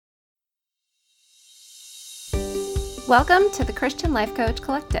Welcome to the Christian Life Coach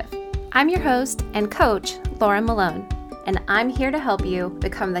Collective. I'm your host and coach, Laura Malone, and I'm here to help you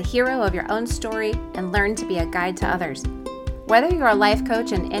become the hero of your own story and learn to be a guide to others. Whether you're a life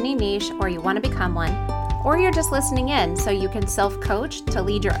coach in any niche or you want to become one, or you're just listening in so you can self-coach to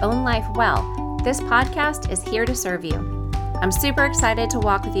lead your own life well, this podcast is here to serve you. I'm super excited to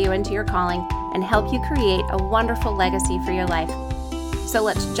walk with you into your calling and help you create a wonderful legacy for your life. So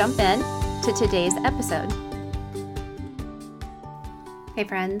let's jump in to today's episode. Hey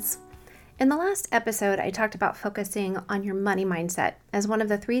friends. In the last episode, I talked about focusing on your money mindset as one of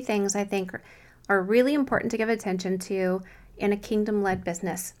the three things I think are really important to give attention to in a kingdom-led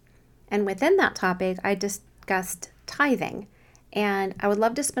business. And within that topic, I discussed tithing. And I would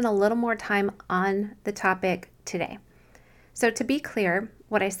love to spend a little more time on the topic today. So to be clear,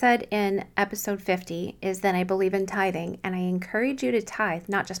 what I said in episode 50 is that I believe in tithing, and I encourage you to tithe,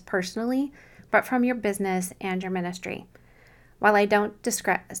 not just personally, but from your business and your ministry. While I don't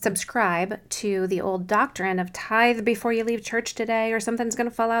subscribe to the old doctrine of tithe before you leave church today or something's going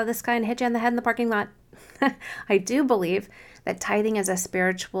to fall out of the sky and hit you in the head in the parking lot, I do believe that tithing is a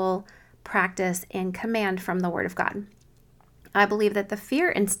spiritual practice and command from the Word of God. I believe that the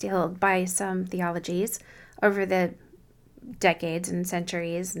fear instilled by some theologies over the decades and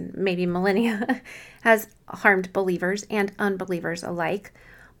centuries and maybe millennia has harmed believers and unbelievers alike.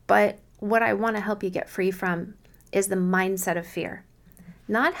 But what I want to help you get free from is the mindset of fear.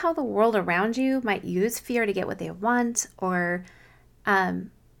 Not how the world around you might use fear to get what they want, or,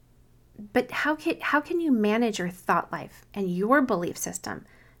 but how can you manage your thought life and your belief system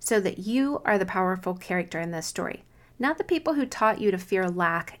so that you are the powerful character in this story, not the people who taught you to fear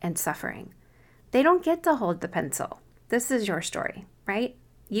lack and suffering. They don't get to hold the pencil. This is your story, right?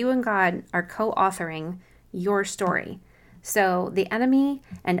 You and God are co-authoring your story. So the enemy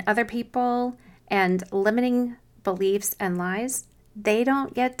and other people and limiting beliefs and lies, they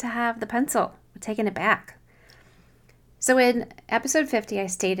don't get to have the pencil. We're taking it back. So in episode 50, I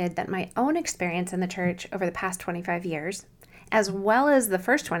stated that my own experience in the church over the past 25 years, as well as the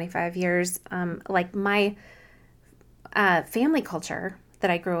first 25 years, like my family culture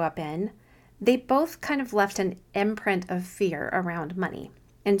that I grew up in, they both kind of left an imprint of fear around money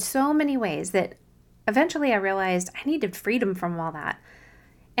in so many ways that eventually I realized I needed freedom from all that.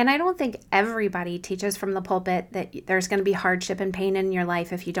 And I don't think everybody teaches from the pulpit that there's going to be hardship and pain in your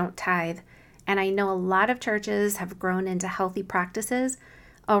life if you don't tithe. And I know a lot of churches have grown into healthy practices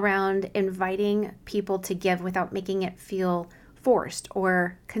around inviting people to give without making it feel forced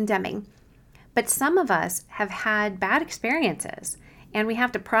or condemning. But some of us have had bad experiences, and we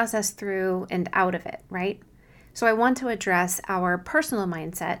have to process through and out of it, right? So I want to address our personal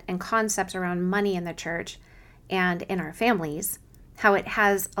mindset and concepts around money in the church and in our families, how it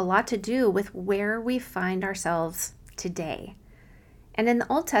has a lot to do with where we find ourselves today. And in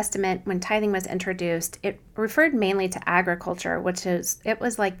the Old Testament, when tithing was introduced, it referred mainly to agriculture, it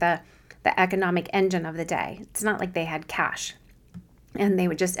was like the economic engine of the day. It's not like they had cash, and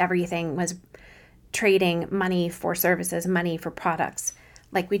everything was trading money for services, money for products,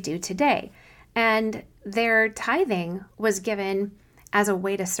 like we do today. And their tithing was given as a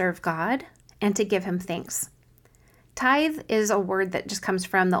way to serve God and to give Him thanks. Tithe is a word that just comes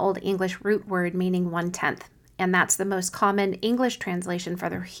from the Old English root word meaning 1/10, and that's the most common English translation for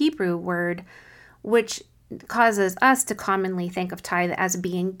the Hebrew word, which causes us to commonly think of tithe as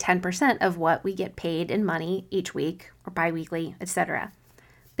being 10% of what we get paid in money each week or biweekly, etc.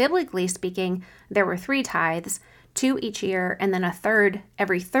 Biblically speaking, there were 3 tithes, 2 each year, and then a third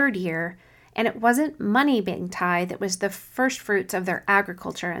every third year, and it wasn't money being tithed, it was the first fruits of their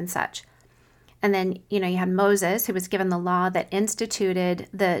agriculture and such. And then, you had Moses, who was given the law that instituted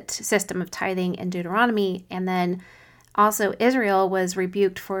the system of tithing in Deuteronomy. And then also Israel was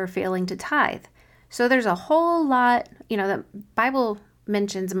rebuked for failing to tithe. So there's a whole lot, the Bible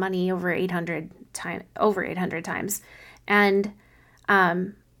mentions money over 800 times. And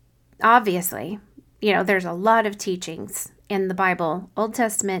obviously, there's a lot of teachings in the Bible, Old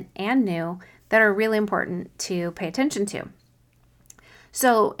Testament and New, that are really important to pay attention to.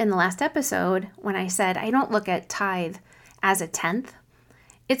 So in the last episode, when I said I don't look at tithe as a tenth,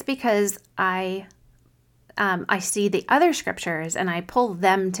 it's because I see the other scriptures and I pull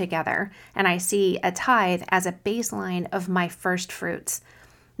them together, and I see a tithe as a baseline of my first fruits,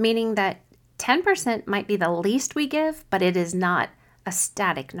 meaning that 10% might be the least we give, but it is not a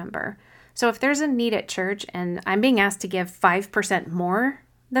static number. So if there's a need at church and I'm being asked to give 5% more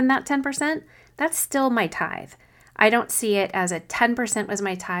than that 10%, that's still my tithe. I don't see it as a 10% was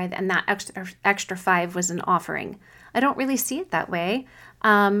my tithe and that extra 5 was an offering. I don't really see it that way.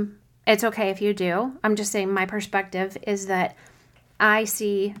 It's okay if you do. I'm just saying my perspective is that I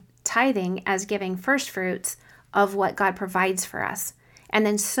see tithing as giving first fruits of what God provides for us, and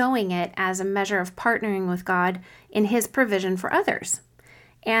then sowing it as a measure of partnering with God in his provision for others.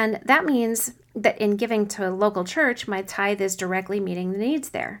 And that means that in giving to a local church, my tithe is directly meeting the needs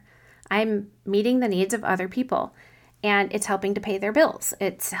there. I'm meeting the needs of other people, and it's helping to pay their bills.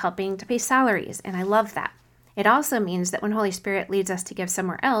 It's helping to pay salaries, and I love that. It also means that when Holy Spirit leads us to give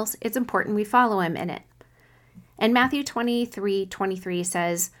somewhere else, it's important we follow him in it. And Matthew 23:23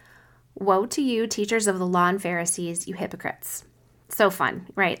 says, "Woe to you, teachers of the law and Pharisees, you hypocrites." So fun,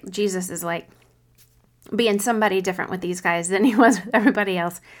 right? Jesus is like being somebody different with these guys than he was with everybody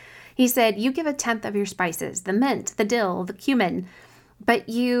else. He said, "You give a tenth of your spices, the mint, the dill, the cumin, but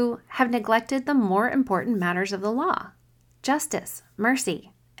you have neglected the more important matters of the law, justice,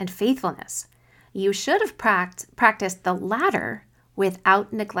 mercy, and faithfulness. You should have practiced the latter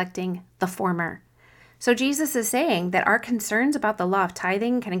without neglecting the former." So Jesus is saying that our concerns about the law of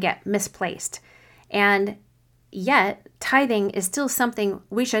tithing can get misplaced. And yet, tithing is still something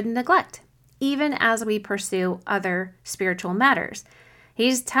we shouldn't neglect, even as we pursue other spiritual matters.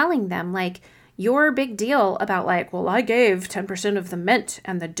 He's telling them, like, your big deal about, like, well, I gave 10% of the mint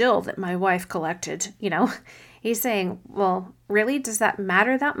and the dill that my wife collected, He's saying, well, really, does that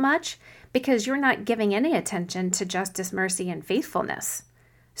matter that much? Because you're not giving any attention to justice, mercy, and faithfulness.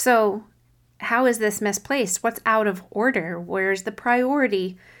 So how is this misplaced? What's out of order? Where's the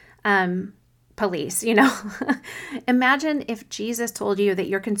priority police? Imagine if Jesus told you that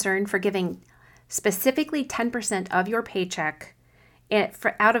your concern for giving specifically 10% of your paycheck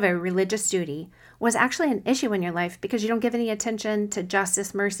out of a religious duty was actually an issue in your life because you don't give any attention to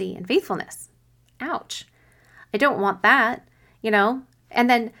justice, mercy, and faithfulness. Ouch. I don't want that, And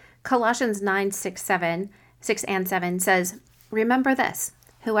then Colossians 9:6 and 7 says, "Remember this,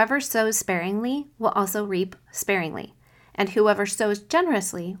 whoever sows sparingly will also reap sparingly, and whoever sows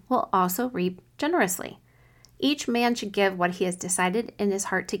generously will also reap generously. Each man should give what he has decided in his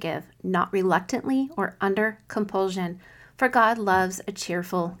heart to give, not reluctantly or under compulsion, for God loves a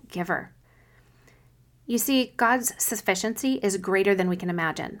cheerful giver." You see, God's sufficiency is greater than we can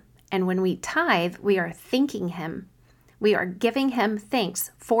imagine. And when we tithe, we are thanking him. We are giving him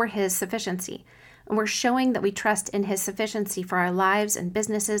thanks for his sufficiency. And we're showing that we trust in his sufficiency for our lives and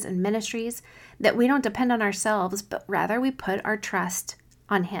businesses and ministries, that we don't depend on ourselves, but rather we put our trust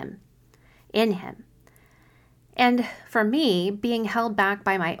on him, in him. And for me, being held back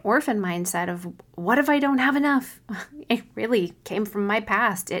by my orphan mindset of, what if I don't have enough? It really came from my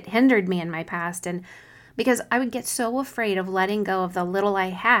past. It hindered me in my past. And because I would get so afraid of letting go of the little I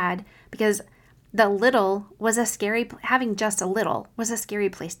had, because the little was having just a little was a scary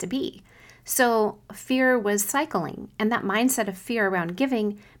place to be. So fear was cycling, and that mindset of fear around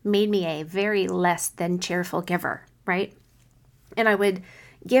giving made me a very less than cheerful giver, right? And I would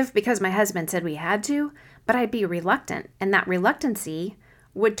give because my husband said we had to, but I'd be reluctant, and that reluctancy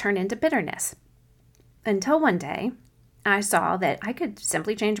would turn into bitterness. Until one day, I saw that I could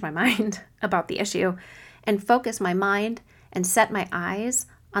simply change my mind about the issue and focus my mind and set my eyes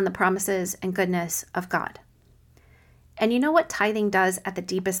on the promises and goodness of God. And you know what tithing does at the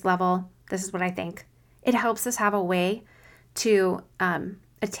deepest level? This is what I think. It helps us have a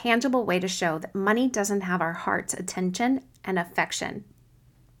tangible way to show that money doesn't have our heart's attention and affection.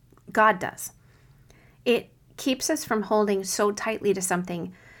 God does. It keeps us from holding so tightly to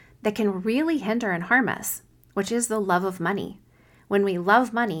something that can really hinder and harm us, which is the love of money. When we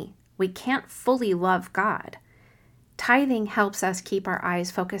love money, we can't fully love God. Tithing helps us keep our eyes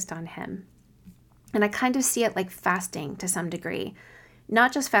focused on him. And I kind of see it like fasting to some degree.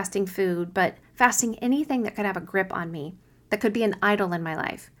 Not just fasting food, but fasting anything that could have a grip on me, that could be an idol in my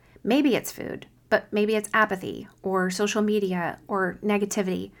life. Maybe it's food, but maybe it's apathy or social media or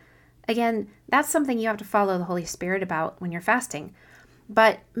negativity. Again, that's something you have to follow the Holy Spirit about when you're fasting.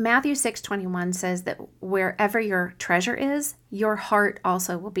 But Matthew 6:21 says that wherever your treasure is, your heart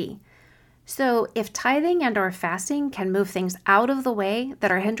also will be. So if tithing and or fasting can move things out of the way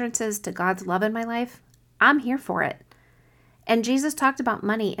that are hindrances to God's love in my life, I'm here for it. And Jesus talked about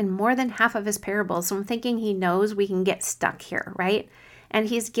money in more than half of his parables, so I'm thinking he knows we can get stuck here, right? And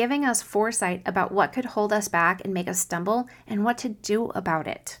he's giving us foresight about what could hold us back and make us stumble and what to do about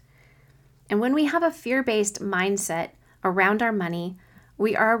it. And when we have a fear-based mindset around our money,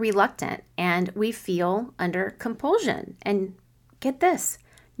 we are reluctant and we feel under compulsion. And get this,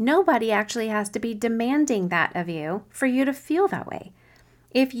 nobody actually has to be demanding that of you for you to feel that way.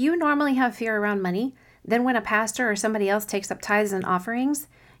 If you normally have fear around money, then when a pastor or somebody else takes up tithes and offerings,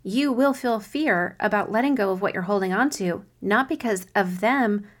 you will feel fear about letting go of what you're holding on to, not because of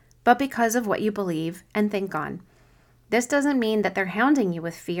them, but because of what you believe and think on. This doesn't mean that they're hounding you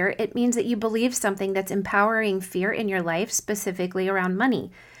with fear. It means that you believe something that's empowering fear in your life, specifically around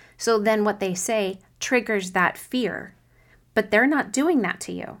money. So then what they say triggers that fear. But they're not doing that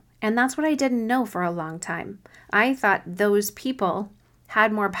to you. And that's what I didn't know for a long time. I thought those people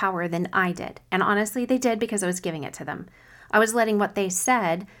had more power than I did. And honestly, they did because I was giving it to them. I was letting what they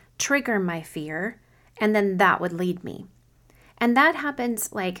said trigger my fear, and then that would lead me. And that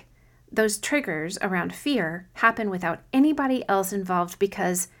happens, like, those triggers around fear happen without anybody else involved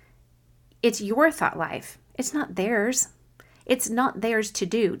because it's your thought life. It's not theirs. It's not theirs to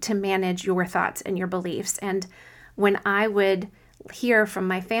do, to manage your thoughts and your beliefs. And when I would hear from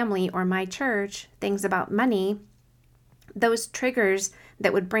my family or my church things about money, those triggers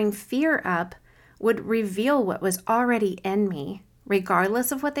that would bring fear up would reveal what was already in me,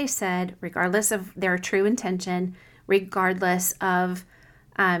 regardless of what they said, regardless of their true intention, regardless of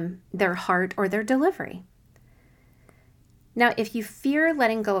their heart or their delivery. Now, if you fear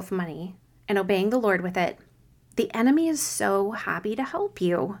letting go of money and obeying the Lord with it, the enemy is so happy to help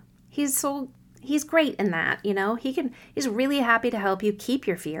you. He's great in that, he's really happy to help you keep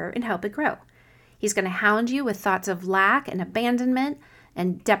your fear and help it grow. He's going to hound you with thoughts of lack and abandonment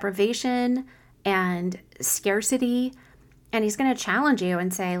and deprivation and scarcity. And he's going to challenge you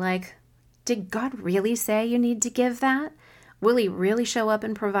and say, like, did God really say you need to give that? Will he really show up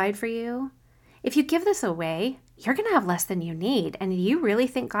and provide for you? If you give this away, you're going to have less than you need. And you really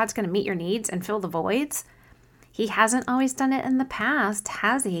think God's going to meet your needs and fill the voids? He hasn't always done it in the past,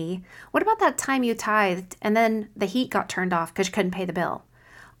 has he? What about that time you tithed and then the heat got turned off because you couldn't pay the bill?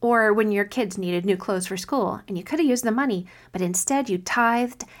 Or when your kids needed new clothes for school and you could have used the money, but instead you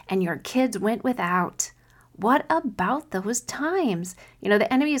tithed and your kids went without. What about those times?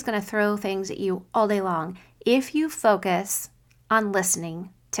 The enemy is going to throw things at you all day long if you focus on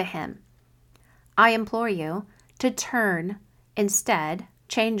listening to him. I implore you to turn instead,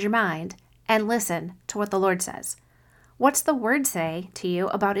 change your mind, and listen to what the Lord says. What's the word say to you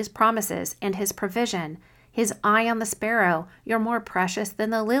about his promises and his provision? His eye on the sparrow, you're more precious than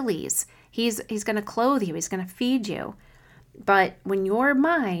the lilies. He's going to clothe you. He's going to feed you. But when your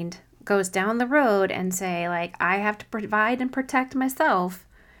mind goes down the road and say, like, I have to provide and protect myself,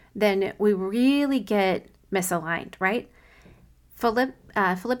 then we really get misaligned, right?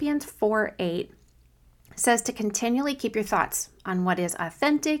 Philippians 4:8 says to continually keep your thoughts on what is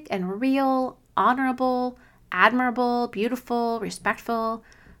authentic and real, honorable, admirable, beautiful, respectful,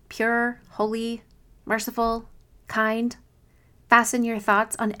 pure, holy, merciful, kind. Fasten your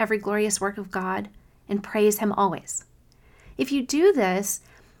thoughts on every glorious work of God and praise him always. If you do this,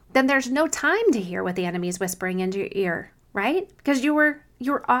 then there's no time to hear what the enemy is whispering into your ear, right? Because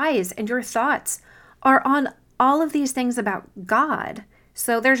your eyes and your thoughts are on all of these things about God.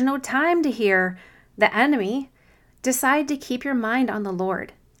 So there's no time to hear the enemy. Decide to keep your mind on the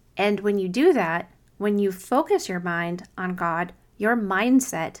Lord. And when you do that, when you focus your mind on God, your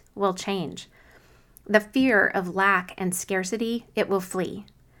mindset will change. The fear of lack and scarcity, it will flee.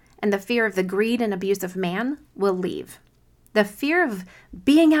 And the fear of the greed and abuse of man will leave. The fear of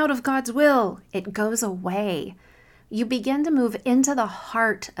being out of God's will, it goes away. You begin to move into the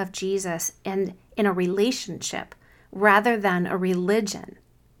heart of Jesus and in a relationship rather than a religion.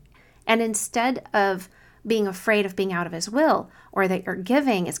 And instead of being afraid of being out of his will, or that your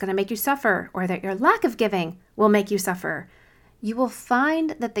giving is going to make you suffer, or that your lack of giving will make you suffer, you will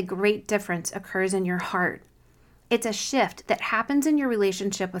find that the great difference occurs in your heart. It's a shift that happens in your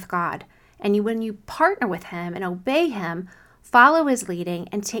relationship with God. And when you partner with him and obey him, follow his leading,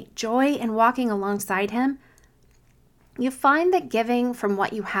 and take joy in walking alongside him, you find that giving from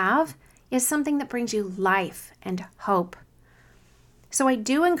what you have is something that brings you life and hope. So I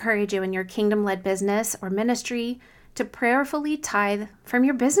do encourage you in your kingdom-led business or ministry to prayerfully tithe from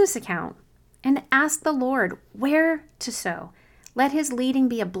your business account and ask the Lord where to sow. Let his leading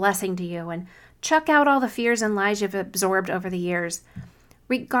be a blessing to you, and chuck out all the fears and lies you've absorbed over the years.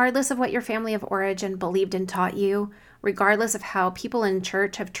 Regardless of what your family of origin believed and taught you, regardless of how people in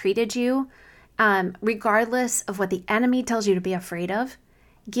church have treated you, regardless of what the enemy tells you to be afraid of,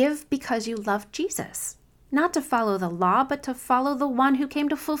 give because you love Jesus. Not to follow the law, but to follow the one who came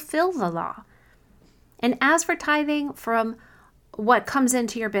to fulfill the law. And as for tithing from what comes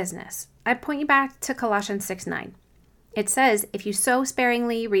into your business, I point you back to Colossians 6:9. It says, if you sow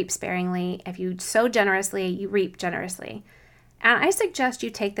sparingly, reap sparingly. If you sow generously, you reap generously. And I suggest you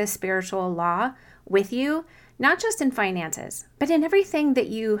take this spiritual law with you, not just in finances, but in everything that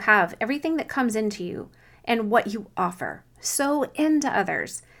you have, everything that comes into you and what you offer. Sow into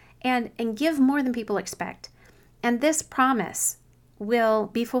others and give more than people expect. And this promise will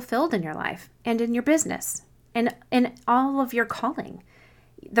be fulfilled in your life and in your business and in all of your calling.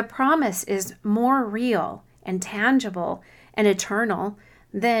 The promise is more real and tangible and eternal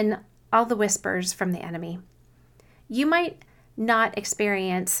than all the whispers from the enemy. You might not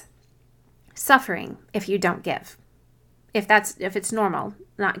experience suffering if you don't give. If it's normal,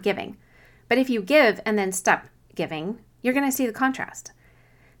 not giving. But if you give and then stop giving, you're going to see the contrast.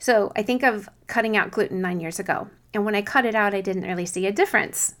 So I think of cutting out gluten 9 years ago. And when I cut it out, I didn't really see a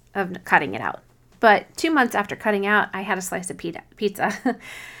difference of cutting it out. But 2 months after cutting out, I had a slice of pizza.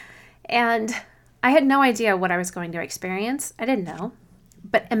 And I had no idea what I was going to experience. I didn't know.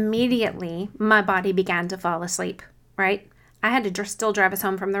 But immediately, my body began to fall asleep, right? I had to still drive us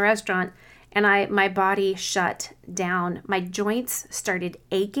home from the restaurant, and my body shut down. My joints started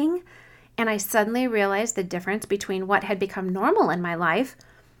aching, and I suddenly realized the difference between what had become normal in my life,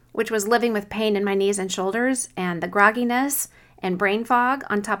 which was living with pain in my knees and shoulders, and the grogginess and brain fog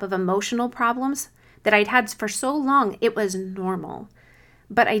on top of emotional problems that I'd had for so long. It was normal.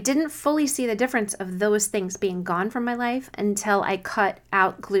 But I didn't fully see the difference of those things being gone from my life until I cut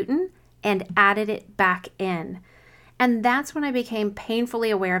out gluten and added it back in. And that's when I became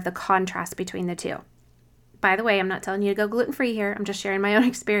painfully aware of the contrast between the two. By the way, I'm not telling you to go gluten-free here. I'm just sharing my own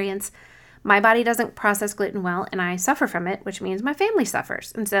experience. My body doesn't process gluten well, and I suffer from it, which means my family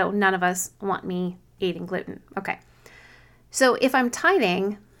suffers. And so none of us want me eating gluten. Okay. So if I'm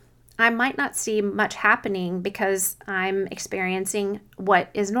tithing, I might not see much happening because I'm experiencing what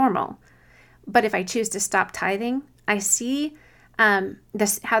is normal. But if I choose to stop tithing, I see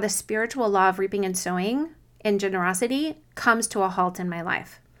how the spiritual law of reaping and sowing and generosity comes to a halt in my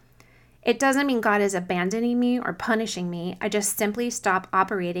life. It doesn't mean God is abandoning me or punishing me. I just simply stop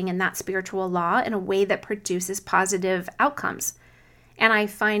operating in that spiritual law in a way that produces positive outcomes. And I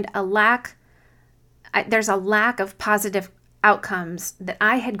find there's a lack of positive outcomes that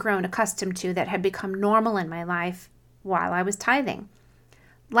I had grown accustomed to that had become normal in my life while I was tithing.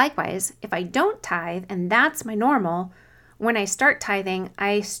 Likewise, if I don't tithe and that's my normal, when I start tithing,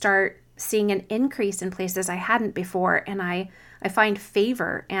 I start seeing an increase in places I hadn't before, and I find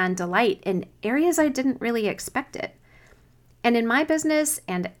favor and delight in areas I didn't really expect it. And in my business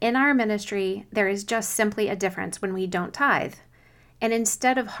and in our ministry, there is just simply a difference when we don't tithe. And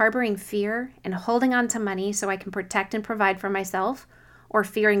instead of harboring fear and holding on to money so I can protect and provide for myself, or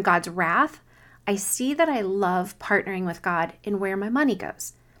fearing God's wrath, I see that I love partnering with God in where my money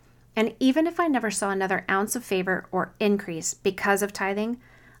goes. And even if I never saw another ounce of favor or increase because of tithing,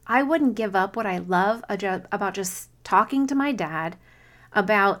 I wouldn't give up what I love about just talking to my dad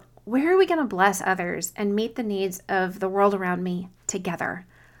about where are we going to bless others and meet the needs of the world around me together.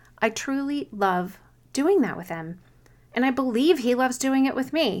 I truly love doing that with him. And I believe he loves doing it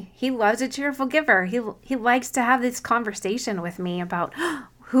with me. He loves a cheerful giver. He likes to have this conversation with me about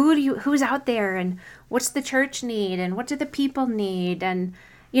who's out there and what's the church need and what do the people need. And,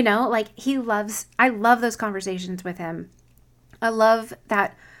 I love those conversations with him. I love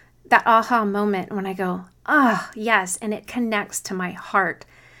that aha moment when I go, yes, and it connects to my heart.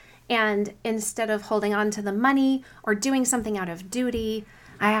 And instead of holding on to the money or doing something out of duty,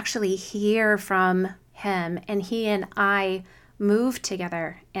 I actually hear from him, and he and I move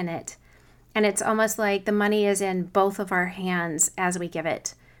together in it. And it's almost like the money is in both of our hands as we give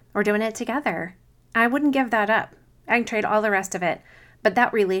it. We're doing it together. I wouldn't give that up. I can trade all the rest of it. But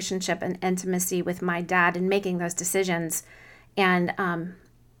that relationship and intimacy with my dad and making those decisions and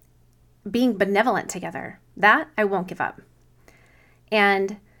being benevolent together, that I won't give up.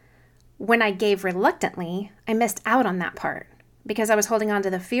 And when I gave reluctantly, I missed out on that part because I was holding on to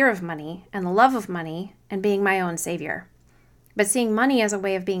the fear of money and the love of money and being my own savior. But seeing money as a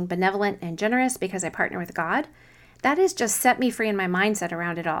way of being benevolent and generous because I partner with God, that has just set me free in my mindset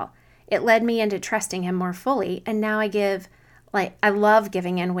around it all. It led me into trusting him more fully, and now I love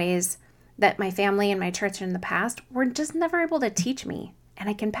giving in ways that my family and my church in the past were just never able to teach me. And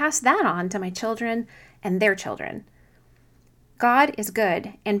I can pass that on to my children and their children. God is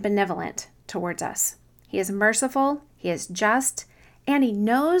good and benevolent towards us. He is merciful, he is just, and he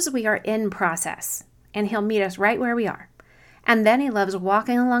knows we are in process, and he'll meet us right where we are. And then he loves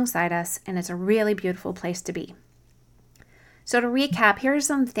walking alongside us, and it's a really beautiful place to be. So to recap, here are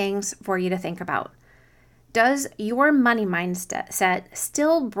some things for you to think about. Does your money mindset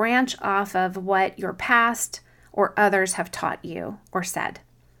still branch off of what your past or others have taught you or said?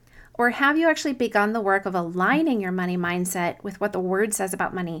 Or have you actually begun the work of aligning your money mindset with what the Word says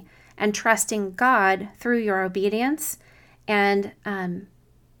about money and trusting God through your obedience and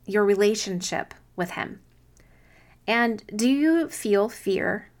your relationship with him? And do you feel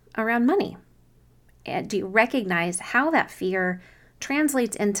fear around money? And do you recognize how that fear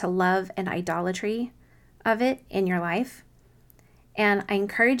translates into love and idolatry of it in your life. And I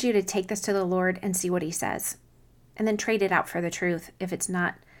encourage you to take this to the Lord and see what he says. And then trade it out for the truth if it's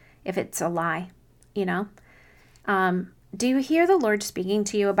a lie, Do you hear the Lord speaking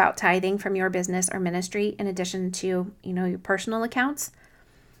to you about tithing from your business or ministry in addition to, your personal accounts?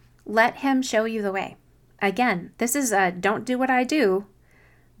 Let him show you the way. Again, this is don't do what I do.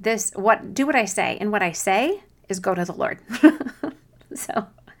 Do what I say. And what I say is go to the Lord. So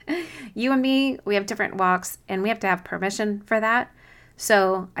you and me, we have different walks and we have to have permission for that.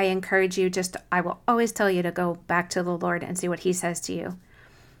 So I encourage you I will always tell you to go back to the Lord and see what he says to you.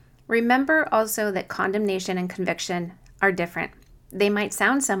 Remember also that condemnation and conviction are different. They might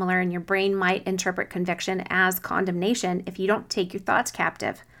sound similar and your brain might interpret conviction as condemnation if you don't take your thoughts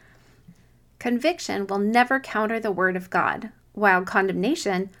captive. Conviction will never counter the word of God, while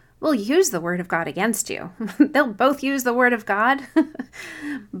condemnation will use the word of God against you. They'll both use the word of God,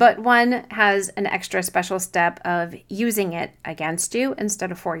 but one has an extra special step of using it against you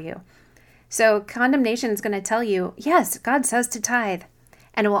instead of for you. So condemnation is going to tell you, yes, God says to tithe.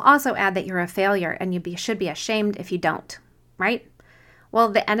 And it will also add that you're a failure and you should be ashamed if you don't, right? Well,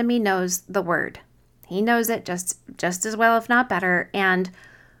 the enemy knows the word. He knows it just as well, if not better, and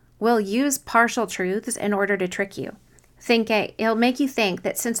will use partial truths in order to trick you. He'll make you think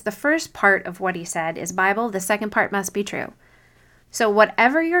that since the first part of what he said is Bible, the second part must be true. So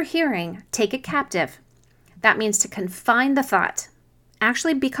whatever you're hearing, take it captive. That means to confine the thought.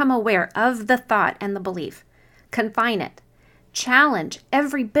 Actually become aware of the thought and the belief. Confine it. Challenge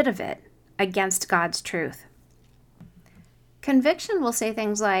every bit of it against God's truth. Conviction will say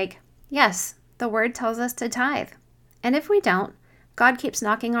things like, yes, the word tells us to tithe. And if we don't, God keeps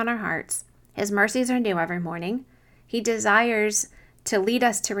knocking on our hearts. His mercies are new every morning. He desires to lead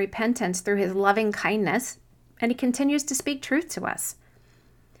us to repentance through his loving kindness, and he continues to speak truth to us.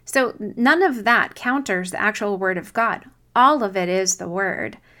 So none of that counters the actual word of God. All of it is the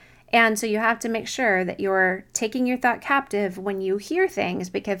word. And so you have to make sure that you're taking your thought captive when you hear things,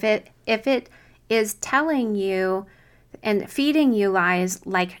 because if it is telling you and feeding you lies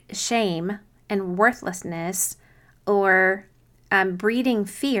like shame and worthlessness or breeding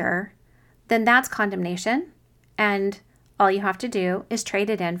fear, then that's condemnation. And all you have to do is trade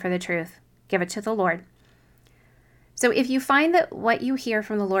it in for the truth. Give it to the Lord. So if you find that what you hear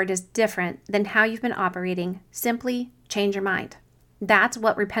from the Lord is different than how you've been operating, simply change your mind. That's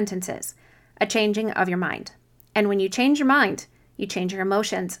what repentance is, a changing of your mind. And when you change your mind, you change your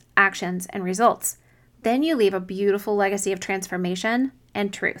emotions, actions, and results. Then you leave a beautiful legacy of transformation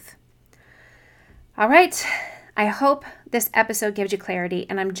and truth. All right, I hope this episode gives you clarity,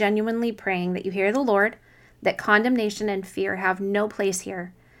 and I'm genuinely praying that you hear the Lord, that condemnation and fear have no place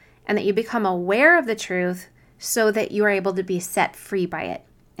here, and that you become aware of the truth so that you are able to be set free by it.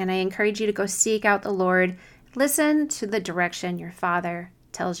 And I encourage you to go seek out the Lord. Listen to the direction your Father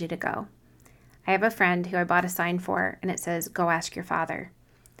tells you to go. I have a friend who I bought a sign for, and it says, "Go ask your Father."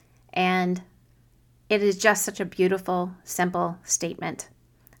 And it is just such a beautiful, simple statement.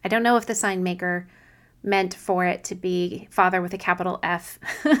 I don't know if the sign maker meant for it to be Father with a capital F,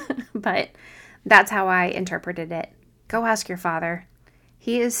 but that's how I interpreted it. Go ask your Father.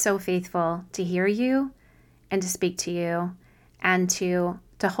 He is so faithful to hear you and to speak to you and to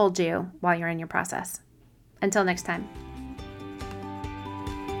hold you while you're in your process. Until next time.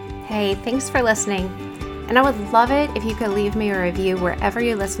 Hey, thanks for listening. And I would love it if you could leave me a review wherever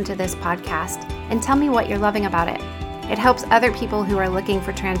you listen to this podcast and tell me what you're loving about it. It helps other people who are looking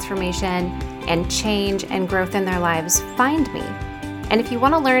for transformation and change and growth in their lives find me. And if you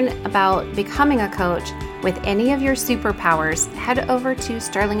want to learn about becoming a coach with any of your superpowers, head over to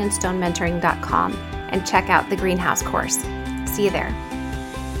sterlingandstonementoring.com and check out the Greenhouse course. See you there.